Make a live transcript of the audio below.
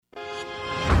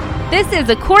This is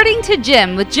According to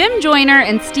Jim with Jim Joyner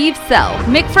and Steve Sell,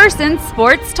 McPherson's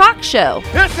sports talk show.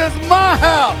 This is my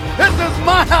house. This is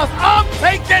my house. I'm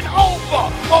taking over,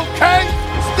 okay?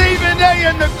 Stephen A.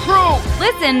 and the crew.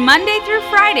 Listen Monday through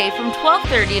Friday from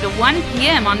 12:30 to 1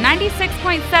 p.m. on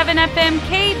 96.7 FM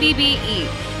KBBE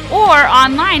or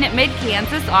online at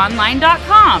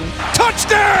midkansasonline.com.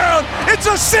 Touchdown! It's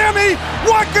a Sammy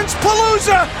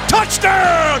Watkins-Palooza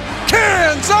touchdown!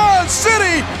 Kansas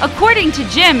City! According to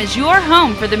Jim is your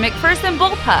home for the McPherson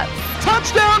Bullpups.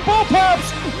 Touchdown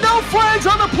Bullpups! No flags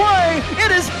on the play!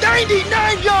 It is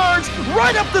 99 yards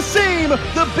right up the seam!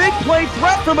 The big play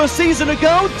threat from a season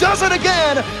ago does it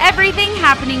again! Everything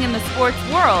happening in the sports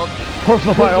world.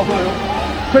 Personal foul,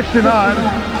 69,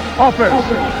 offense.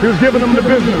 He was giving them the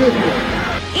business.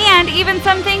 And even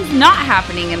some things not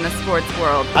happening in the sports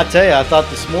world. I tell you, I thought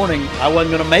this morning I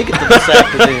wasn't going to make it to this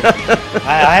afternoon.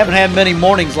 I haven't had many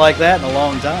mornings like that in a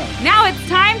long time. Now it's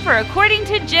time for According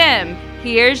to Jim.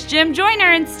 Here's Jim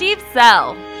Joyner and Steve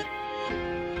Sell.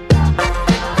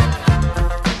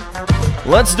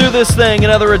 Let's do this thing.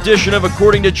 Another edition of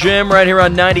According to Jim right here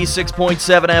on 96.7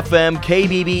 FM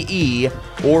KBBE,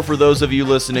 or for those of you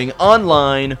listening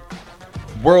online,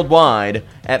 worldwide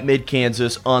at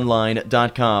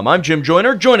midkansasonline.com. I'm Jim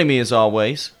Joyner. Joining me as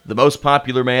always, the most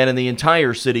popular man in the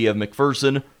entire city of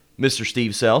McPherson, Mr.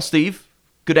 Steve Sell. Steve,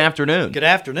 good afternoon. Good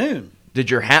afternoon.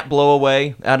 Did your hat blow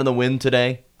away out in the wind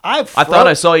today? I thought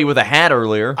I saw you with a hat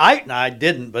earlier. I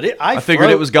didn't, but I figured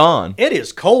it was gone. It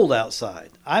is cold outside.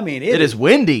 I mean, it is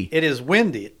windy. It is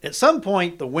windy. At some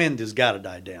point, the wind has got to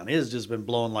die down. It has just been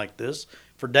blowing like this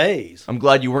for days. I'm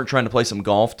glad you weren't trying to play some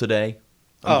golf today.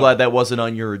 I'm glad that wasn't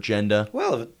on your agenda.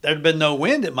 Well, if there'd been no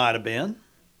wind, it might have been.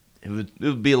 It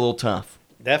would be a little tough.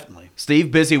 Definitely. Steve,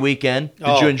 busy weekend.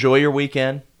 Did you enjoy your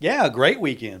weekend? Yeah, a great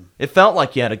weekend. It felt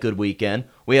like you had a good weekend.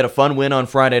 We had a fun win on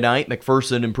Friday night.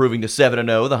 McPherson improving to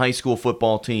 7-0, the high school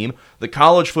football team. The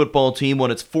college football team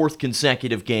won its fourth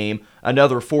consecutive game.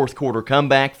 Another fourth quarter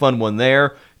comeback. Fun one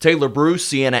there. Taylor Bruce,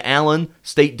 Sienna Allen,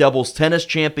 state doubles tennis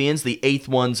champions, the eighth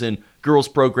ones in girls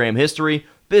program history.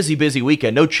 Busy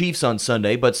weekend. No Chiefs on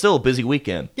Sunday, but still a busy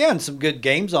weekend. Yeah, and some good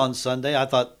games on Sunday. I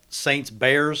thought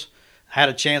Saints-Bears had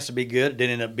a chance to be good. It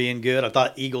didn't end up being good. I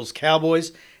thought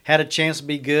Eagles-Cowboys had a chance to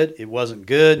be good. It wasn't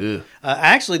good.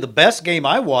 Actually, the best game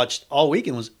I watched all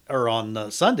weekend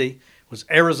on Sunday was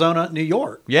Arizona-New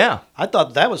York. Yeah. I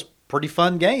thought that was a pretty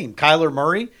fun game. Kyler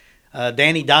Murray,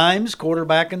 Danny Dimes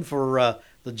quarterbacking for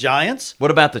the Giants.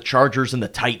 What about the Chargers and the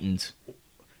Titans?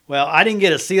 Well, I didn't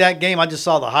get to see that game. I just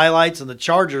saw the highlights, and the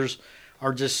Chargers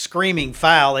are just screaming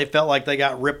foul. They felt like they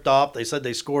got ripped off. They said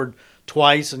they scored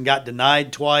twice and got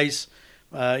denied twice.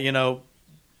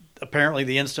 Apparently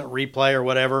the instant replay or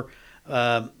whatever.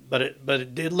 But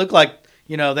it did look like,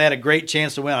 they had a great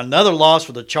chance to win. Another loss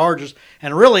for the Chargers.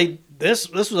 And really, this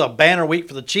was a banner week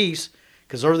for the Chiefs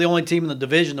because they're the only team in the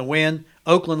division to win.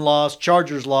 Oakland lost,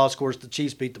 Chargers lost. Of course, the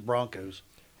Chiefs beat the Broncos.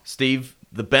 Steve,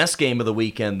 the best game of the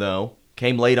weekend, though,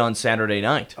 came late on Saturday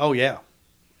night. Oh, yeah.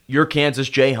 Your Kansas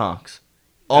Jayhawks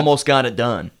almost got it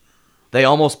done. They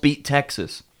almost beat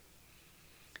Texas.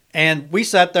 And we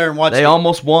sat there and watched. They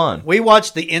almost won. We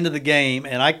watched the end of the game,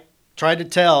 and I tried to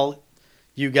tell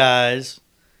you guys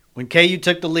when KU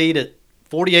took the lead at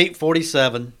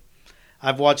 48-47.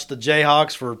 I've watched the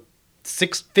Jayhawks for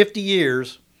 50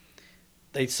 years.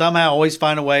 They somehow always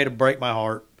find a way to break my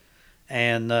heart,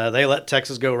 and they let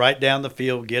Texas go right down the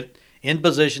field, get in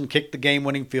position, kick the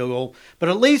game-winning field goal. But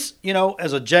at least,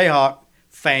 as a Jayhawk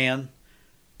fan,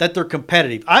 that they're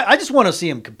competitive. I just want to see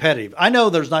them competitive. I know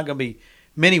there's not going to be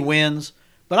many wins,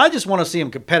 but I just want to see them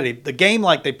competitive. The game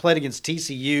like they played against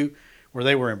TCU where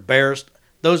they were embarrassed,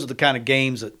 those are the kind of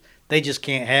games that they just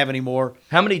can't have anymore.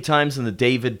 How many times in the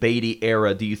David Beatty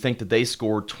era do you think that they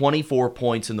scored 24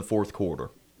 points in the fourth quarter?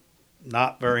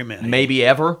 Not very many. Maybe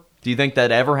ever? Do you think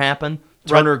that ever happened?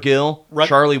 Turner Gill,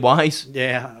 Charlie Weiss?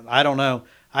 Yeah, I don't know.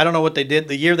 I don't know what they did.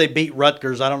 The year they beat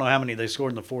Rutgers, I don't know how many they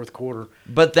scored in the fourth quarter.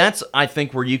 But that's, I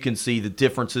think, where you can see the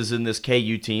differences in this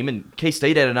KU team. And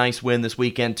K-State had a nice win this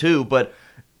weekend, too. But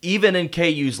even in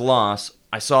KU's loss,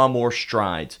 I saw more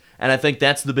strides. And I think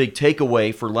that's the big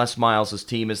takeaway for Les Miles'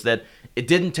 team is that it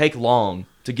didn't take long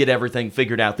to get everything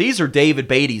figured out. These are David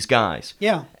Beatty's guys.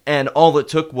 Yeah. And all it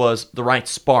took was the right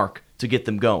spark to get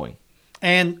them going.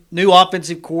 And new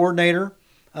offensive coordinator.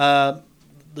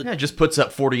 Just puts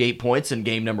up 48 points in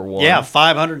game number 1. Yeah,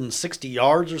 560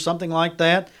 yards or something like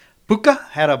that. Puka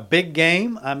had a big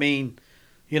game. I mean,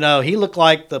 he looked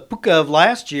like the Puka of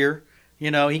last year.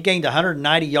 He gained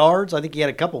 190 yards. I think he had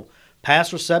a couple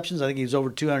pass receptions. I think he was over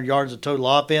 200 yards of total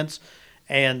offense.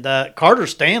 And Carter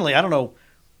Stanley, I don't know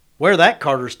where that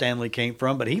Carter Stanley came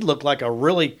from, but he looked like a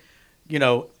really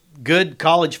good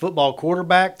college football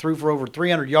quarterback, threw for over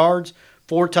 300 yards,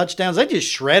 4 touchdowns. They just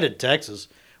shredded Texas.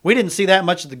 We didn't see that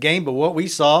much of the game, but what we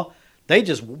saw, they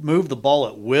just moved the ball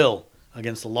at will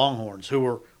against the Longhorns, who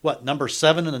were, number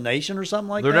 7 in the nation or something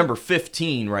like that? They're number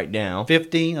 15 right now.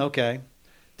 15, okay.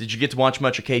 Did you get to watch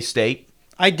much of K-State?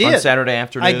 I did. On Saturday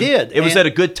afternoon? I did. It was at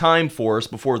a good time for us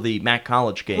before the Mac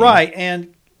College game. Right,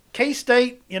 and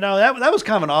K-State, that was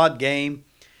kind of an odd game.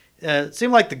 It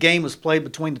seemed like the game was played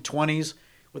between the 20s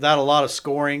without a lot of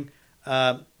scoring.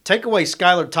 Take away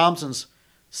Skylar Thompson's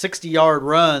 60-yard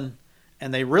run,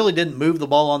 and they really didn't move the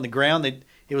ball on the ground.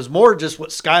 It was more just what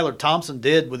Skylar Thompson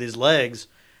did with his legs.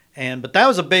 But that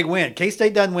was a big win.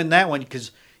 K-State doesn't win that one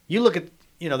because you look at,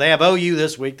 they have OU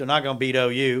this week. They're not going to beat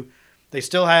OU. They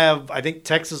still have, I think,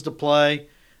 Texas to play,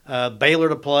 Baylor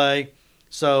to play.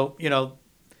 So,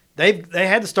 they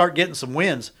had to start getting some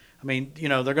wins. I mean,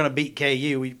 they're going to beat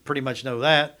KU. We pretty much know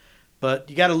that. But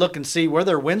you got to look and see where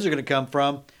their wins are going to come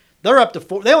from. They're up to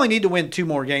 4. They only need to win 2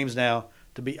 more games now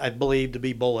to be, I believe, to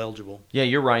be bowl eligible. Yeah,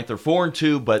 you're right. They're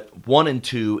 4-2, but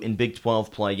 1-2 in Big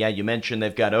 12 play. Yeah, you mentioned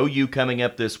they've got OU coming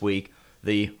up this week.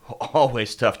 The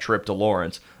always tough trip to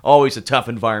Lawrence. Always a tough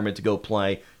environment to go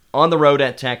play. On the road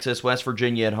at Texas, West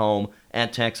Virginia at home,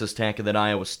 at Texas Tech, and then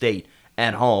Iowa State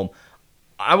at home.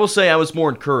 I will say I was more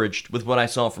encouraged with what I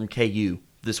saw from KU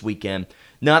this weekend.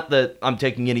 Not that I'm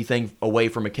taking anything away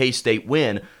from a K-State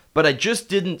win, but I just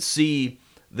didn't see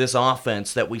this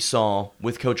offense that we saw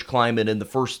with Coach Kleiman in the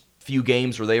first few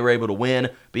games where they were able to win,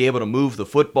 be able to move the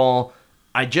football.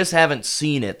 I just haven't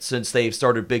seen it since they've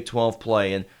started Big 12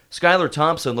 play, and Skylar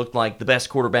Thompson looked like the best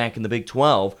quarterback in the Big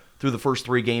 12 through the first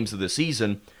 3 games of the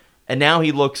season, and now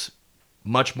he looks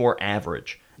much more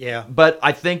average. Yeah. But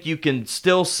I think you can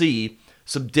still see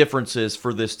some differences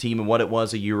for this team and what it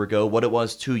was a year ago, what it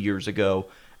was 2 years ago.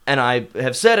 And I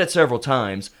have said it several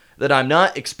times that I'm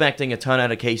not expecting a ton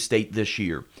out of K-State this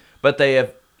year. But they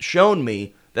have shown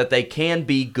me that they can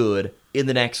be good in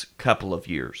the next couple of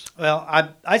years. Well,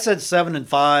 I said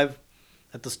 7-5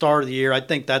 at the start of the year. I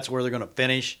think that's where they're going to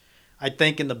finish. I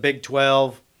think in the Big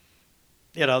 12,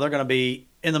 they're going to be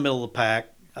in the middle of the pack.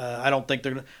 I don't think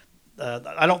they're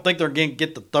going to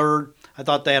get the third. I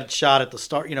thought they had a shot at the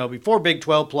start. Before Big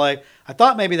 12 play, I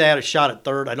thought maybe they had a shot at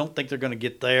third. I don't think they're going to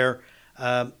get there.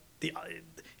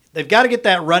 They've got to get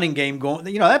that running game going.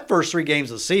 That first 3 games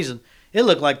of the season, it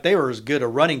looked like they were as good a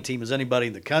running team as anybody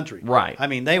in the country. Right. I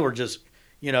mean, they were just,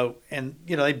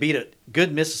 they beat a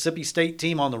good Mississippi State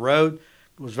team on the road.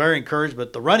 It was very encouraged,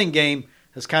 but the running game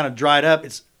has kind of dried up.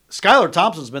 Skylar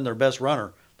Thompson's been their best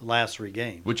runner the last 3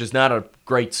 games. Which is not a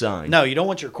great sign. No, you don't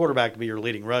want your quarterback to be your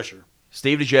leading rusher.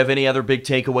 Steve, did you have any other big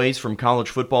takeaways from college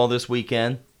football this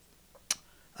weekend?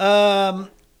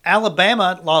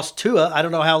 Alabama lost Tua. I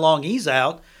don't know how long he's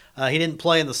out. He didn't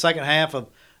play in the second half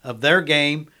of their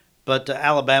game, but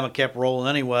Alabama kept rolling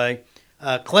anyway.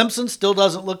 Clemson still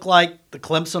doesn't look like the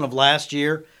Clemson of last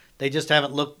year. They just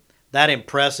haven't looked that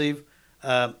impressive.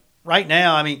 Right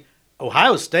now, I mean,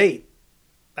 Ohio State,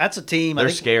 that's a team. They're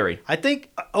scary. I think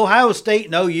Ohio State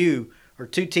and OU are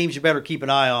 2 teams you better keep an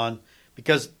eye on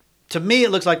because to me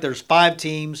it looks like there's 5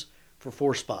 teams for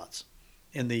 4 spots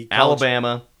in the college.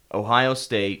 Alabama, Ohio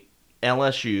State,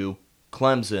 LSU,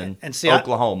 Clemson, and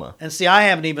Oklahoma. I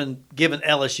haven't even given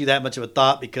LSU that much of a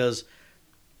thought because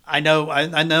I know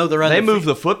they're undefeated. They move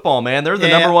the football, man. They're the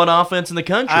number 1 offense in the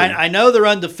country. I know they're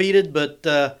undefeated, but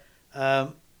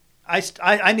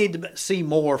I need to see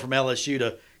more from LSU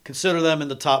to consider them in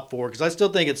the top 4 because I still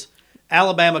think it's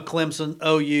Alabama, Clemson,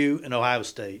 OU, and Ohio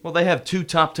State. Well, they have 2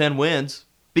 top 10 wins.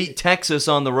 Beat Texas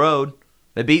on the road.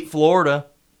 They beat Florida.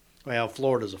 Well,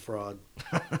 Florida's a fraud.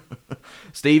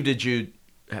 Steve, did you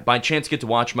by chance get to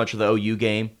watch much of the OU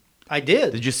game? I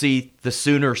did. Did you see the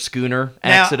Sooner Schooner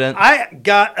accident? Now, I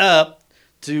got up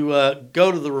to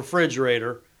go to the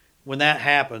refrigerator when that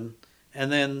happened,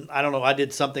 and then, I don't know, I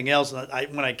did something else,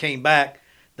 and when I came back,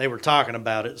 they were talking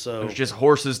about it. So there's just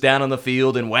horses down on the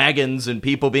field and wagons and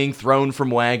people being thrown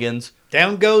from wagons.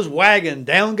 Down goes wagon,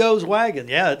 down goes wagon.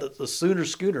 Yeah, the Sooner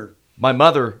Schooner. My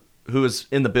mother, who is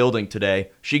in the building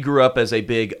today, she grew up as a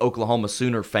big Oklahoma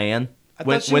Sooner fan. I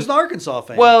thought she was an Arkansas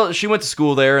fan. Well, she went to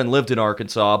school there and lived in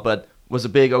Arkansas, but was a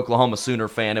big Oklahoma Sooner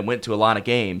fan and went to a lot of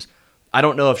games. I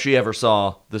don't know if she ever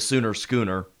saw the Sooner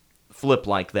Schooner flip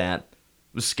like that.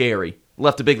 It was scary.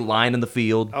 Left a big line in the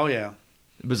field. Oh, yeah.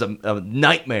 It was a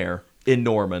nightmare in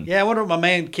Norman. Yeah, I wonder what my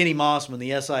man Kenny Mossman,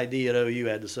 the SID at OU,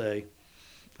 had to say.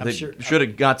 They should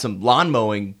have got some lawn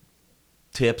mowing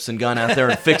tips and gone out there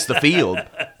and fixed the field.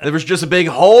 There was just a big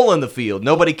hole in the field.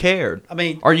 Nobody cared. I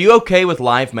mean, are you okay with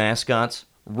live mascots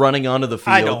running onto the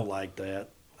field? I don't like that.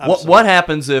 What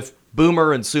happens if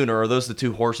Boomer and Sooner, are those the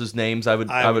two horses' names? I would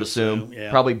assume. Yeah.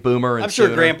 Probably Boomer and I'm sure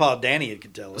Sooner. Grandpa Danny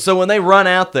could tell us. So when they run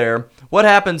out there, what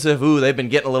happens if they've been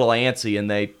getting a little antsy and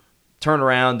they turn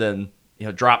around and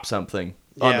drop something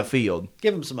on the field?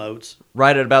 Give them some oats.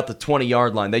 Right at about the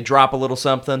 20-yard line, they drop a little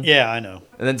something. Yeah, I know.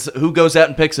 And then who goes out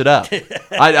and picks it up?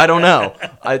 I don't know.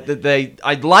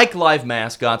 I like live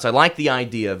mascots. I like the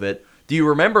idea of it. Do you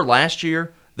remember last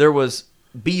year there was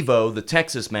Bevo, the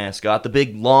Texas mascot, the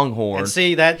big longhorn? And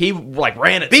see that he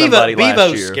ran at somebody last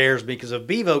Bevo year. scares me because if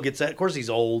Bevo gets that, of course he's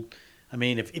old. I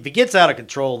mean, if he gets out of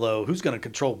control though, who's going to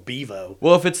control Bevo?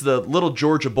 Well, if it's the little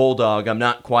Georgia Bulldog, I'm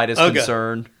not quite as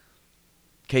concerned.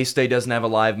 K-State doesn't have a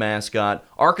live mascot.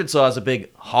 Arkansas is a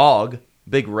big hog,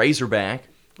 big Razorback.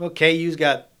 Well, KU's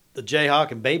got the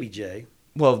Jayhawk and Baby J.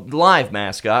 Well, live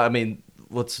mascot. I mean,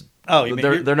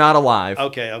 they're not alive.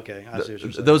 Okay. I see what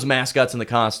you're saying. Those mascots in the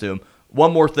costume.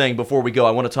 One more thing before we go.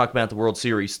 I want to talk about the World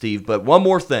Series, Steve, but one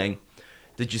more thing.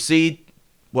 Did you see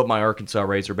what my Arkansas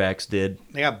Razorbacks did?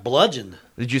 They got bludgeoned.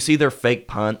 Did you see their fake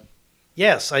punt?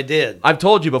 Yes, I did. I've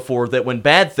told you before that when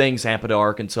bad things happen to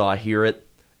Arkansas, I hear it.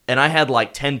 And I had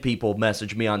like 10 people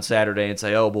message me on Saturday and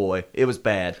say, oh boy, it was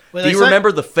bad. Well, do you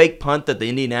remember the fake punt that the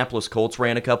Indianapolis Colts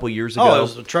ran a couple years ago? Oh, it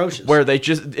was atrocious. Where it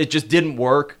just didn't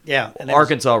work? Yeah.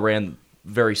 Arkansas ran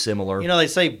very similar. They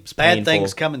say bad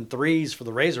things come in threes for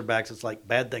the Razorbacks. It's like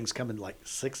bad things come in like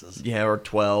sixes. Yeah, or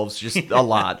 12s, just a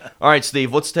lot. All right,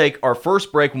 Steve, let's take our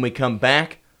first break. When we come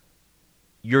back,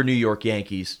 your New York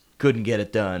Yankees couldn't get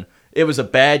it done. It was a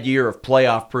bad year of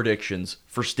playoff predictions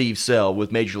for Steve Sell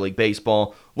with Major League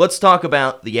Baseball. Let's talk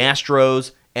about the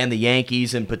Astros and the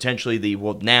Yankees and potentially the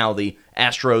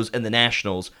Astros and the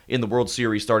Nationals in the World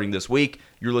Series starting this week.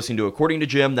 You're listening to According to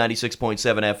Jim, 96.7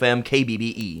 FM,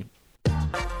 KBBE.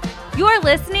 You're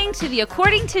listening to the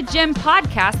According to Jim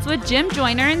podcast with Jim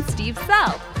Joyner and Steve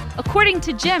Sell. According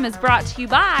to Jim is brought to you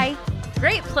by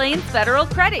Great Plains Federal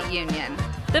Credit Union,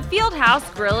 the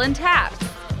Fieldhouse Grill and Taps,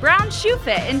 Brown Shoe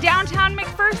Fit in downtown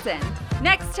McPherson,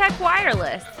 Next Tech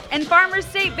Wireless, and Farmers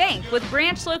State Bank with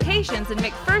branch locations in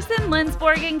McPherson,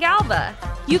 Lindsborg, and Galva.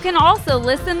 You can also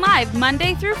listen live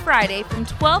Monday through Friday from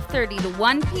 12:30 to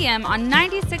 1 p.m. on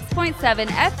 96.7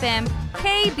 FM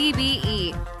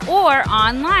KBBE or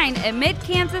online at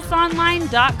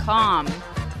midkansasonline.com.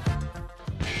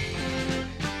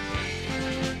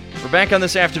 We're back on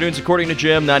this afternoon's According to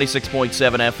Jim, 96.7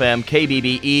 FM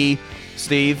KBBE.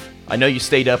 Steve, I know you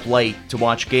stayed up late to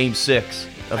watch Game 6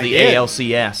 of the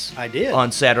ALCS. I did.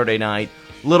 On Saturday night.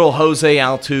 Little Jose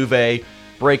Altuve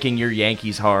breaking your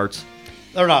Yankees' hearts.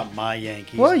 They're not my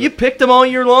Yankees. Well, you picked them all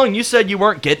year long. You said you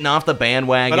weren't getting off the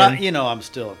bandwagon. But I'm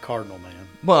still a Cardinal man.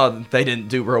 Well, they didn't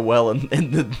do real well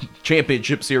in the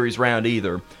championship series round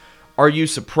either. Are you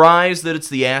surprised that it's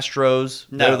the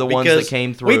Astros? No, they're the ones that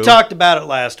came through. We talked about it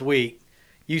last week.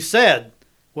 You said,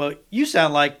 well, you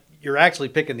sound like you're actually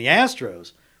picking the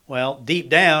Astros. Well, deep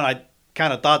down, I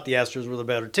kind of thought the Astros were the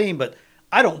better team, but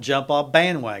I don't jump off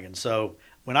bandwagon. So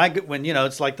when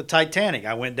it's like the Titanic,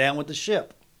 I went down with the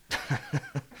ship.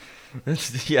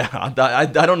 Yeah, I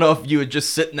don't know if you would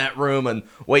just sit in that room and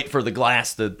wait for the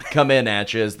glass to come in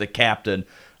at you as the captain.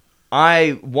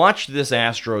 I watched this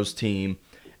Astros team,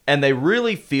 and they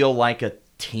really feel like a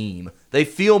team. They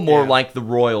feel more like the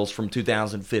Royals from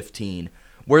 2015,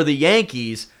 where the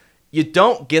Yankees, you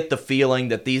don't get the feeling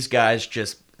that these guys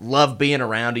just love being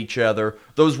around each other.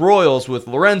 Those Royals with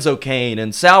Lorenzo Cain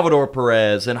and Salvador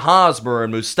Perez and Hosmer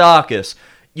and Moustakas,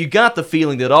 you got the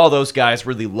feeling that all those guys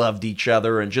really loved each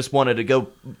other and just wanted to go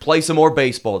play some more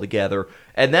baseball together.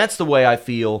 And that's the way I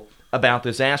feel about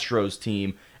this Astros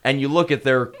team. And you look at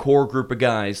their core group of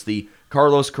guys, the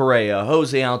Carlos Correa,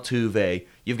 Jose Altuve,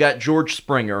 you've got George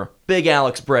Springer, big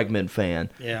Alex Bregman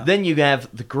fan. Yeah. Then you have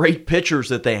the great pitchers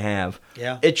that they have.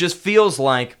 Yeah. It just feels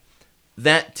like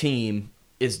that team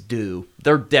is due.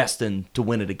 They're destined to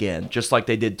win it again, just like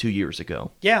they did 2 years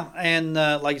ago. Yeah, and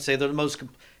like you say, they're the most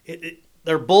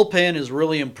their bullpen is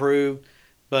really improved,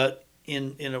 but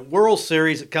in a World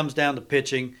Series, it comes down to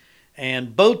pitching,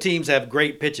 and both teams have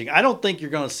great pitching. I don't think you're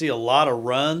going to see a lot of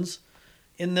runs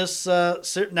in this.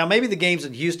 Now, maybe the game's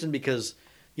in Houston because,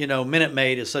 Minute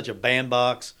Maid is such a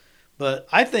bandbox, but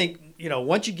I think,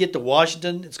 once you get to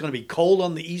Washington, it's going to be cold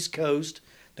on the East Coast.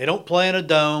 They don't play in a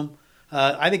dome.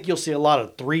 I think you'll see a lot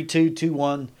of 3-2,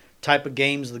 2-1 type of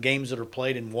games, the games that are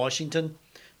played in Washington.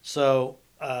 So,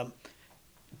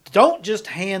 don't just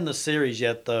hand the series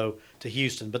yet, though, to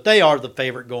Houston. But they are the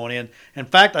favorite going in. In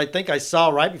fact, I think I saw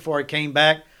right before I came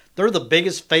back, they're the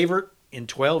biggest favorite in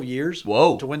 12 years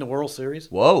Whoa. to win the World Series.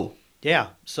 Whoa. Yeah.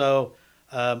 So,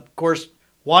 of course,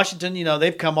 Washington,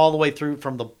 they've come all the way through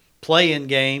from the play-in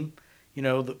game,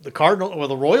 the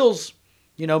the Royals,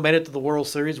 made it to the World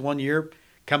Series one year,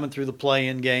 coming through the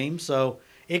play-in game. So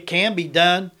it can be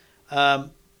done.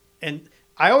 And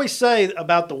I always say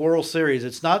about the World Series,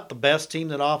 it's not the best team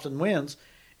that often wins.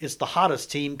 It's the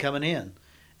hottest team coming in.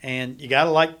 And you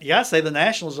gotta say the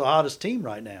Nationals are the hottest team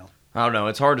right now. I don't know.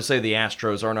 It's hard to say the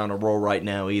Astros aren't on a roll right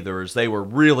now either, as they were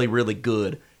really, really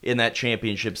good in that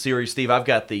championship series. Steve, I've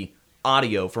got the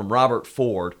audio from Robert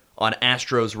Ford on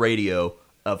Astros radio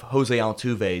of Jose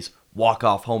Altuve's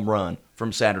walk-off home run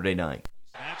from Saturday night.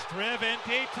 That's driven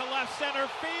deep to left center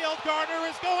field. Gardner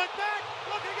is going back,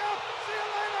 looking up. See you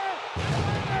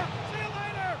later. See you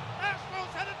later.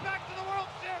 Astros headed back to the World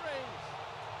Series.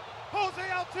 Jose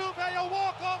Altuve, a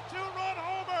walk-off two-run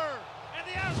homer, and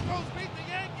the Astros beat the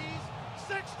Yankees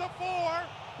 6-4.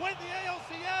 Win the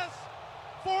ALCS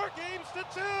 4-2.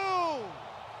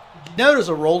 Did you notice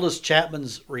Aroldis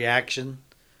Chapman's reaction?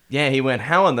 Yeah, he went,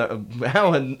 how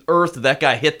on earth did that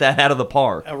guy hit that out of the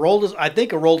park? I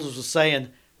think Aroldis was saying,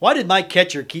 why did my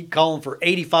catcher keep calling for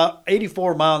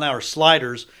 84 mile an hour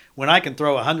sliders when I can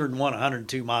throw 101,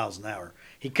 102 miles an hour?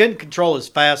 He couldn't control his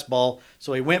fastball,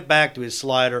 so he went back to his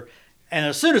slider. And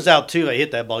as soon as Altuve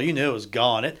hit that ball, you knew it was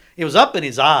gone. It was up in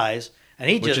his eyes,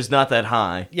 and Which is not that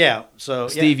high. Yeah. So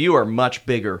Steve, you are much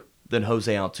bigger than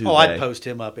Jose Altuve. Oh, I'd post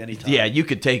him up anytime. Yeah, you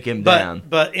could take him down.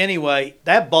 But anyway,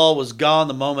 that ball was gone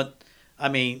the moment. I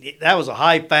mean, that was a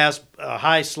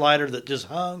high slider that just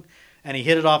hung, and he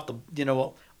hit it off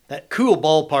that cool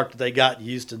ballpark that they got in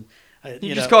Houston.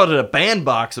 You just called it a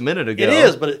bandbox a minute ago. It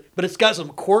is, but it's got some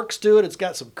quirks to it. It's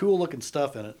got some cool looking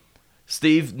stuff in it.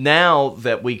 Steve, now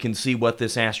that we can see what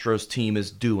this Astros team is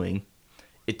doing,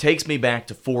 it takes me back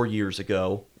to 4 years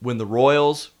ago when the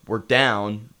Royals were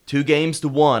down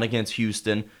 2-1 against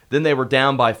Houston. Then they were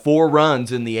down by 4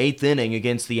 runs in the 8th inning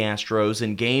against the Astros.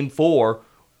 In Game 4,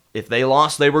 if they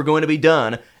lost, they were going to be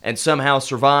done, and somehow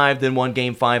survived, then won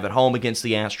Game 5 at home against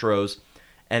the Astros.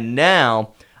 And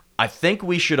now, I think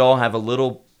we should all have a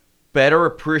little better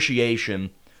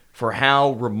appreciation for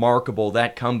how remarkable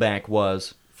that comeback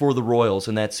was for the Royals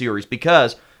in that series.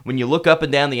 Because when you look up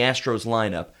and down the Astros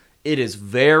lineup, it is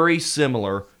very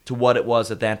similar to what it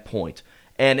was at that point.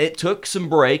 And it took some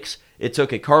breaks. It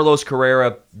took a Carlos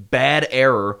Correa bad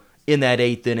error in that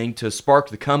 8th inning to spark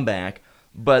the comeback.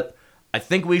 But I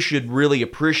think we should really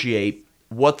appreciate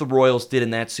what the Royals did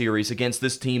in that series against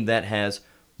this team that has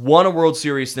won a World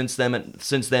Series since then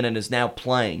and is now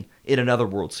playing in another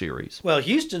World Series. Well,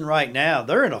 Houston right now,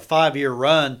 they're in a 5-year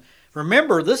run.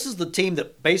 Remember, this is the team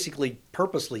that basically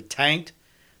purposely tanked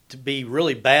to be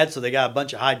really bad, so they got a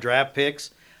bunch of high draft picks.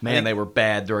 Man, they were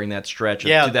bad during that stretch of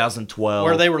 2012.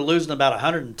 Where they were losing about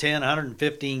 110,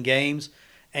 115 games,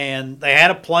 and they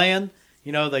had a plan.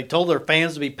 They told their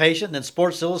fans to be patient, and then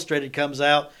Sports Illustrated comes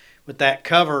out with that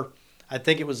cover. I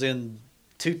think it was in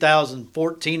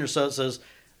 2014 or so. It says,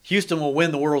 Houston will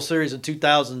win the World Series in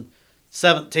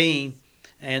 2017,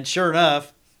 and sure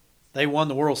enough, they won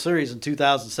the World Series in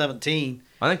 2017.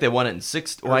 I think they won it in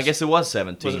 16. Well, I guess it was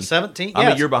 17. Was it 17?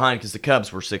 I'm a year behind because the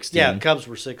Cubs were 16. Yeah, Cubs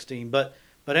were 16. But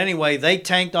anyway, they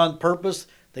tanked on purpose.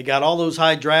 They got all those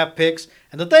high draft picks.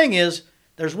 And the thing is,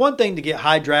 there's one thing to get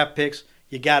high draft picks.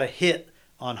 You got to hit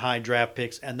on high draft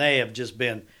picks, and they have just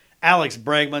been Alex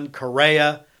Bregman,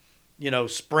 Correa,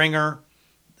 Springer.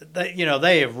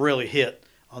 They have really hit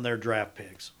on their draft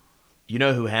picks. You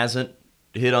know who hasn't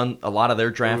hit on a lot of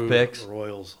their draft picks?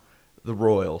 The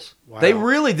Royals. Wow. They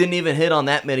really didn't even hit on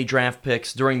that many draft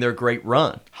picks during their great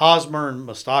run. Hosmer and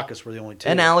Moustakas were the only two.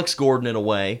 And Alex Gordon in a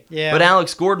way. Yeah. But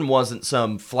Alex Gordon wasn't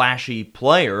some flashy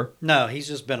player. No, he's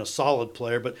just been a solid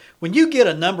player. But when you get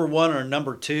a number 1 or a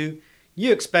number 2,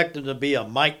 you expect him to be a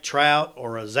Mike Trout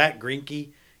or a Zach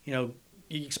Greinke. You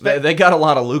expect they got a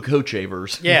lot of Luke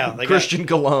Hochavers. Yeah. Christian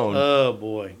Colon. Oh,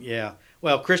 boy. Yeah.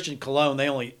 Well, Christian Colon, the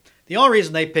only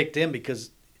reason they picked him because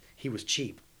he was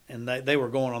cheap. And they were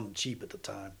going on the cheap at the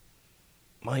time.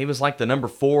 Well, he was like the number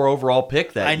 4 overall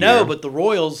pick that year. I know, but the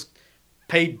Royals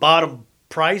paid bottom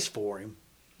price for him.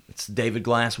 It's David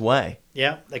Glass way.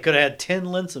 Yeah, they could have had 10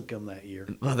 Lincecum that year.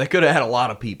 Well, they could have had a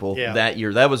lot of people that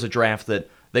year. That was a draft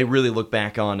that they really look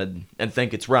back on and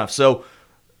think it's rough. So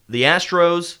the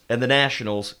Astros and the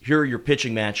Nationals, here are your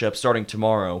pitching matchups starting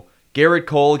tomorrow. Garrett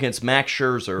Cole against Max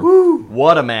Scherzer. Woo!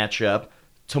 What a matchup.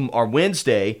 On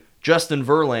Wednesday, Justin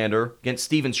Verlander against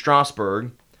Steven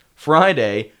Strasburg.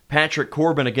 Friday, Patrick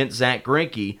Corbin against Zach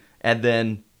Greinke. And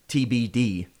then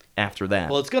TBD after that.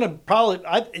 Well, it's going to probably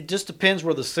 – it just depends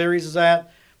where the series is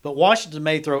at. But Washington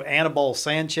may throw Anibal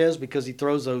Sanchez because he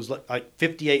throws those like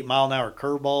 58-mile-an-hour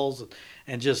curveballs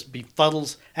and just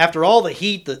befuddles. After all the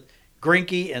heat that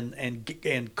Greinke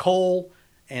and Cole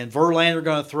and Verlander are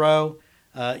going to throw,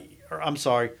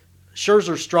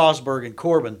 Scherzer, Strasburg, and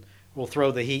Corbin will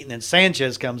throw the heat, and then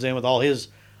Sanchez comes in with all his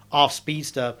off-speed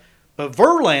stuff. But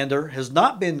Verlander has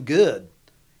not been good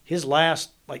his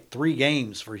last 3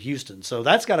 games for Houston, so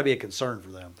that's got to be a concern for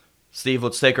them. Steve,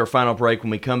 let's take our final break.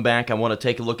 When we come back, I want to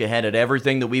take a look ahead at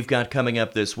everything that we've got coming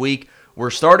up this week. We're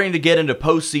starting to get into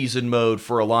postseason mode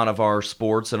for a lot of our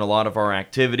sports and a lot of our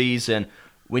activities, and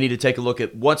we need to take a look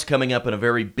at what's coming up in a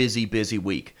very busy, busy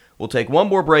week. We'll take one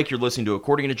more break. You're listening to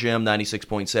According to Jim,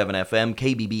 96.7 FM,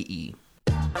 KBBE.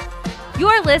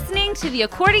 You're listening to the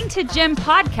According to Jim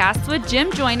podcast with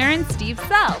Jim Joyner and Steve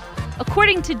Self.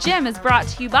 According to Jim is brought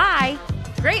to you by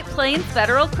Great Plains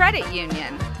Federal Credit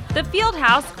Union, The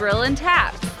Fieldhouse Grill and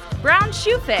Taps, Brown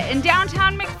Shoe Fit in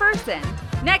downtown McPherson,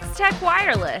 Next Tech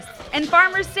Wireless, and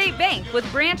Farmers State Bank with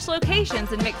branch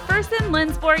locations in McPherson,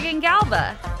 Lindsborg, and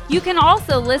Galva. You can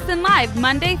also listen live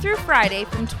Monday through Friday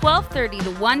from 12:30 to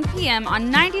 1 p.m.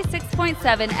 on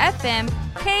 96.7 FM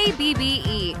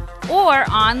KBBE or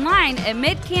online at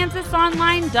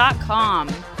midkansasonline.com.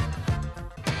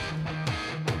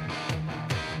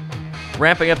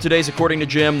 Wrapping up today's According to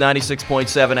Jim,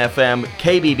 96.7 FM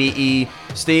KBBE.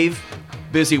 Steve,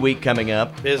 busy week coming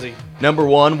up. Busy. Number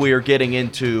one, we are getting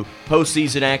into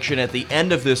postseason action at the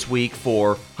end of this week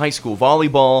for high school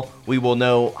volleyball. We will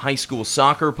know high school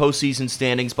soccer postseason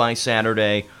standings by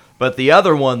Saturday. But the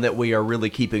other one that we are really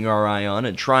keeping our eye on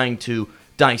and trying to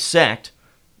dissect,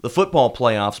 the football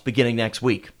playoffs beginning next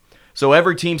week. So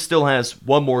every team still has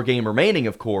one more game remaining,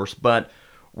 of course, but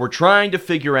we're trying to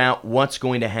figure out what's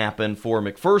going to happen for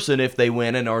McPherson if they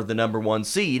win and are the number 1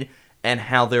 seed and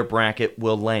how their bracket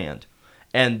will land.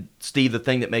 And, Steve, the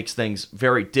thing that makes things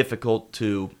very difficult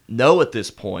to know at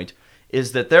this point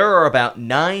is that there are about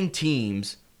 9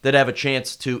 teams that have a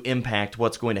chance to impact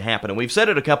what's going to happen. And we've said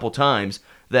it a couple times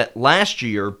that last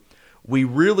year we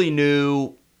really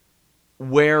knew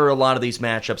where a lot of these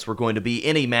matchups were going to be.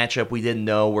 Any matchup we didn't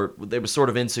know, where they were sort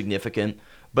of insignificant.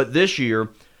 But this year,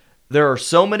 there are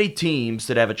so many teams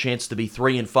that have a chance to be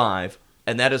 3 and 5,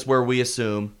 and that is where we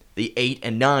assume the 8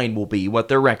 and 9 will be, what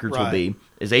their records will be,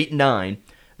 is 8 and 9.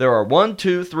 There are 1,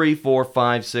 2, 3, 4,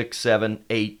 5, 6, 7,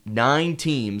 8, 9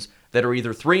 teams that are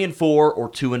either 3 and 4 or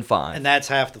 2 and 5. And that's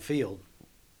half the field.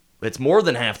 It's more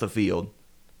than half the field.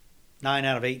 9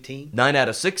 out of 18? 9 out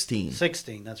of 16.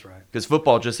 16, that's right. Because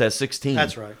football just has 16.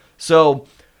 That's right. So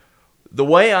the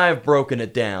way I've broken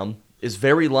it down is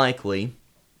very likely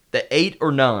that 8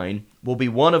 or 9 will be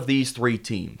one of these 3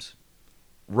 teams.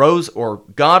 Rose or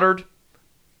Goddard,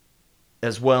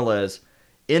 as well as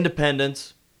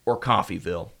Independence or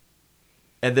Coffeyville.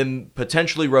 And then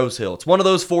potentially Rose Hill. It's one of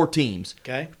those 4 teams.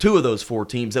 Okay. 2 of those 4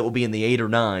 teams that will be in the 8 or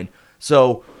 9.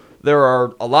 So there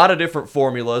are a lot of different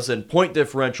formulas, and point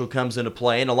differential comes into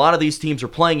play, and a lot of these teams are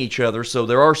playing each other, so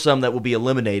there are some that will be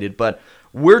eliminated. But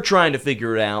we're trying to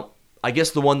figure it out. I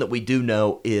guess the one that we do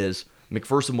know is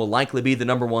McPherson will likely be the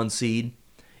number 1 seed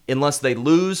unless they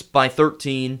lose by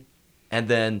 13 and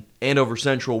then Andover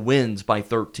Central wins by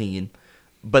 13.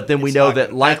 But then we know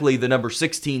that likely the number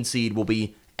 16 seed will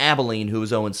be Abilene, who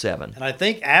is 0-7. And I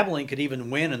think Abilene could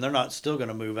even win, and they're not still going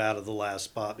to move out of the last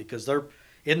spot because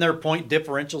in their point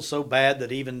differential so bad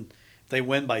that even if they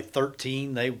win by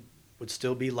 13, they would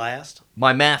still be last.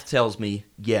 My math tells me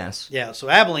yes. Yeah, so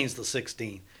Abilene's the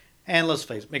 16. And let's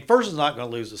face it, McPherson's not going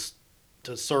to lose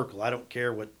to Circle. I don't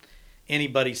care what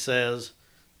anybody says.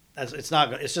 It's just not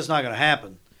going to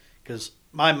happen because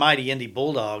my mighty Indy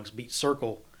Bulldogs beat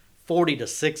Circle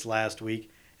 40-6 last week,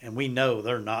 and we know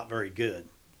they're not very good.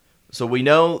 So we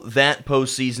know that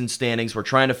postseason standings. We're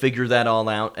trying to figure that all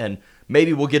out, and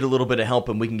maybe we'll get a little bit of help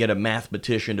and we can get a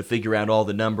mathematician to figure out all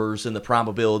the numbers and the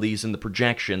probabilities and the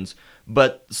projections.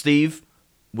 But, Steve,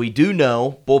 we do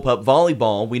know Bullpup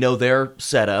Volleyball. We know their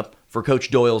setup for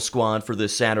Coach Doyle's squad for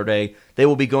this Saturday. They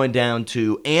will be going down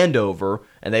to Andover,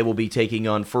 and they will be taking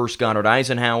on first Goddard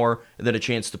Eisenhower, and then a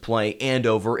chance to play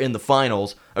Andover in the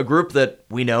finals, a group that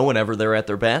we know whenever they're at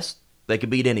their best, they could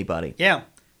beat anybody. Yeah,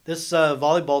 this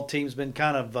volleyball team's been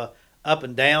kind of up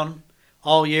and down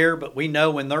all year, but we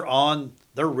know when they're on,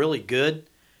 they're really good.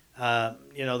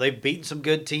 They've beaten some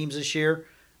good teams this year.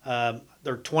 They're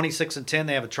 26-10.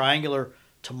 They have a triangular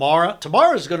tomorrow.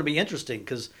 Tomorrow is going to be interesting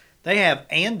because they have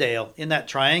Andale in that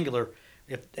triangular.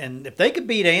 If they could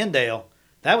beat Andale,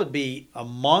 that would be a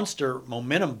monster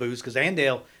momentum boost because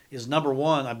Andale is number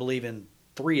 1, I believe, in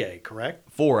 3A, correct?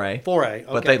 4A. 4A, okay.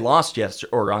 But they lost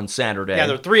on Saturday. Yeah,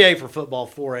 they're 3A for football,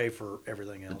 4A for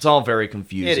everything else. It's all very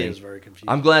confusing. It is very confusing.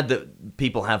 I'm glad that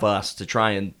people have us to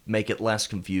try and make it less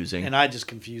confusing. And I just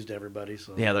confused everybody.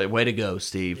 So. Yeah, way to go,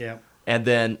 Steve. Yeah. And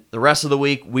then the rest of the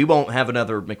week, we won't have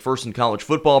another McPherson College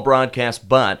football broadcast,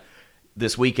 but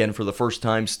this weekend for the first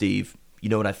time, Steve, you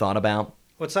know what I thought about?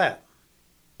 What's that?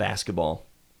 Basketball.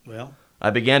 Well, I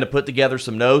began to put together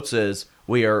some notes as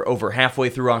we are over halfway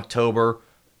through October.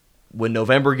 When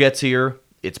November gets here,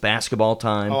 it's basketball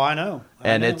time. oh, I know.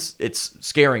 I know. It's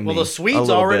scaring me. Well, the a Swedes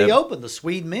little already bit. opened. The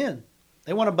Swede men.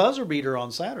 They won a buzzer beater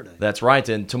on Saturday. That's right.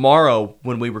 And tomorrow,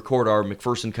 when we record our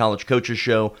McPherson College Coaches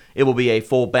Show, it will be a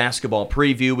full basketball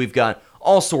preview. We've got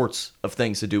all sorts of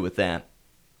things to do with that.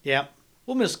 Yeah.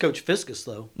 We'll miss Coach Fiskus,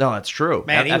 though. No, that's true.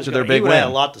 Man, After their big he would win. have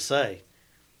had a lot to say.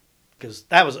 Because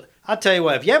that was, I tell you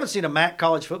what, if you haven't seen a MAC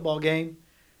college football game,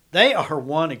 they are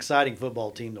one exciting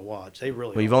football team to watch. They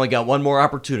really Well, you've are. only got one more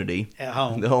opportunity. At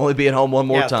home. They'll only be at home one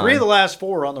more time. 3 of the last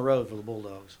 4 are on the road for the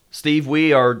Bulldogs. Steve,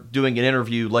 we are doing an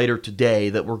interview later today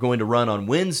that we're going to run on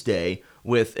Wednesday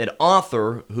with an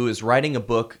author who is writing a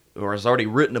book, or has already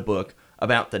written a book,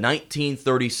 about the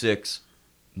 1936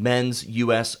 men's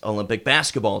U.S. Olympic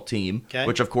basketball team, Okay.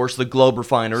 which, of course, the Globe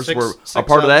Refiners were Six a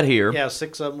part of that them- here. Yeah,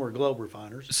 6 of them were Globe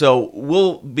Refiners. So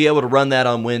we'll be able to run that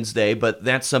on Wednesday, but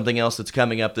that's something else that's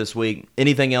coming up this week.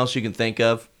 Anything else you can think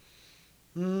of?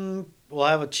 We'll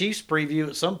have a Chiefs preview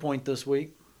at some point this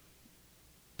week.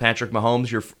 Patrick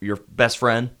Mahomes, your best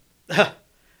friend?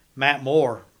 Matt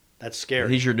Moore. That's scary.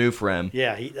 He's your new friend.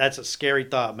 Yeah, that's a scary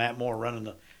thought. Matt Moore running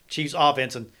the Chiefs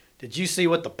offense. And did you see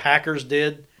what the Packers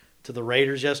did to the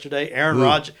Raiders yesterday? Aaron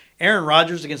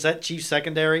Rodgers against that Chiefs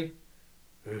secondary.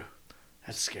 Ooh,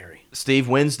 that's scary. Steve,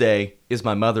 Wednesday is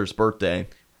my mother's birthday.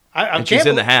 And she's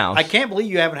in the house. I can't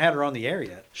believe you haven't had her on the air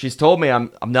yet. She's told me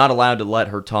I'm not allowed to let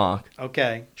her talk.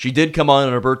 Okay. She did come on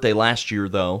her birthday last year,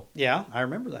 though. Yeah, I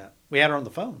remember that. We had her on the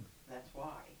phone. That's why.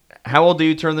 How old do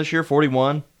you turn this year?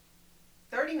 41?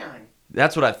 39.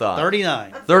 That's what I thought.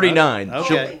 39. 39.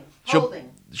 Okay.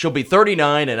 Holding. She'll be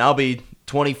 39, and I'll be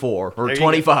 24 or There you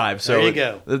 25. go. So There you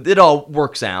go. It all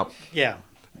works out. Yeah.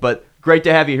 But great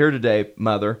to have you here today,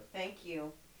 Mother. Thank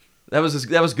you. That was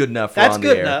good enough for That's on the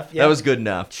good air. enough, yeah. That was good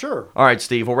enough. Sure. All right,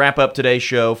 Steve, we'll wrap up today's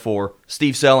show. For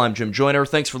Steve Sell, I'm Jim Joyner.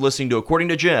 Thanks for listening to According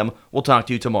to Jim. We'll talk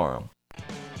to you tomorrow.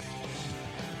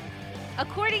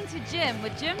 According to Jim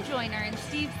with Jim Joyner and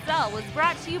Steve Sell was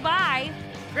brought to you by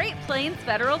Great Plains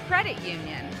Federal Credit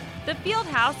Union, the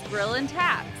Fieldhouse Grill and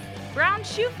Taps, Brown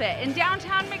Shoe Fit in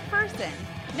downtown McPherson,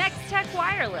 Next Tech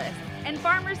Wireless, and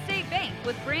Farmers State Bank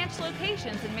with branch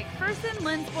locations in McPherson,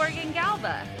 Lindsborg, and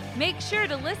Galva. Make sure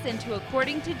to listen to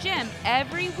According to Jim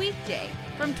every weekday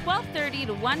from 12:30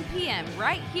 to 1 p.m.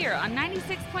 right here on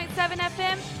 96.7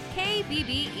 FM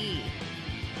KBBE.